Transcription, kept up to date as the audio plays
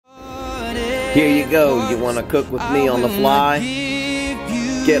Here you go. You want to cook with me on the fly?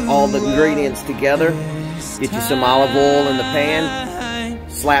 Get all the ingredients together. Get you some olive oil in the pan.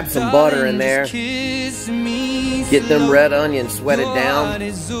 Slap some butter in there. Get them red onions sweated down.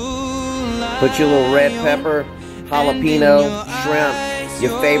 Put your little red pepper, jalapeno, shrimp,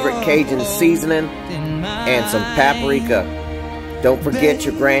 your favorite Cajun seasoning, and some paprika. Don't forget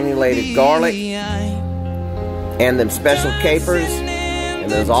your granulated garlic and them special capers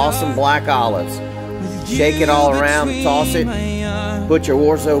and those awesome black olives. Shake it all around, toss it. Put your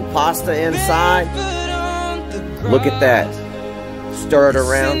Orzo pasta inside. Look at that. Stir it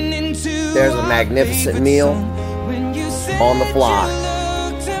around. There's a magnificent meal on the fly.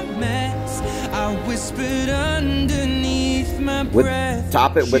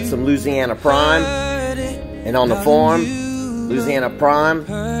 Top it with some Louisiana Prime. And on the farm, Louisiana Prime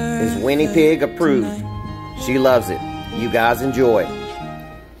is Winnie Pig approved. She loves it. You guys enjoy.